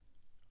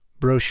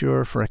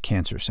Brochure for a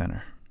Cancer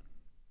Center.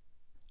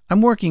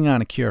 I'm working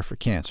on a cure for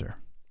cancer,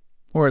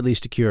 or at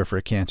least a cure for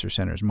a cancer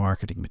center's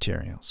marketing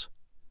materials.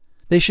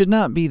 They should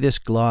not be this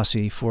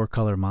glossy,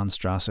 four-color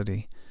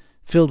monstrosity,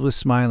 filled with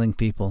smiling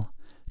people,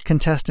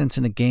 contestants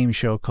in a game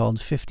show called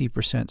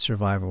 50%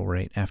 survival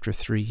rate after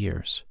 3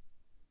 years.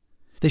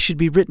 They should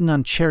be written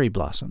on cherry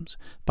blossoms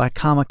by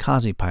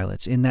kamikaze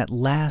pilots in that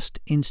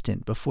last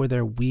instant before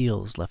their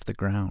wheels left the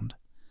ground.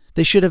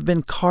 They should have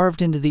been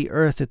carved into the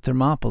earth at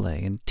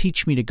Thermopylae and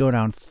teach me to go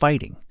down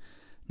fighting,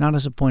 not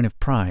as a point of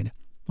pride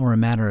or a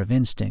matter of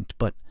instinct,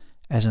 but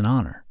as an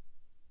honor.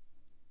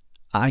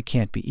 I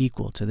can't be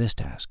equal to this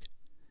task.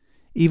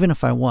 Even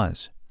if I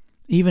was,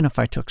 even if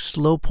I took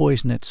slow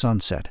poison at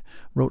sunset,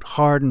 wrote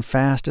hard and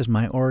fast as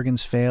my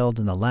organs failed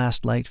and the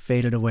last light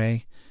faded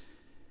away,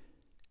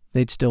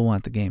 they'd still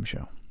want the game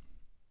show.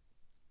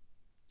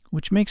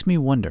 Which makes me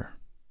wonder,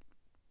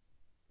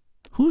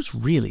 who's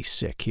really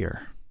sick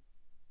here?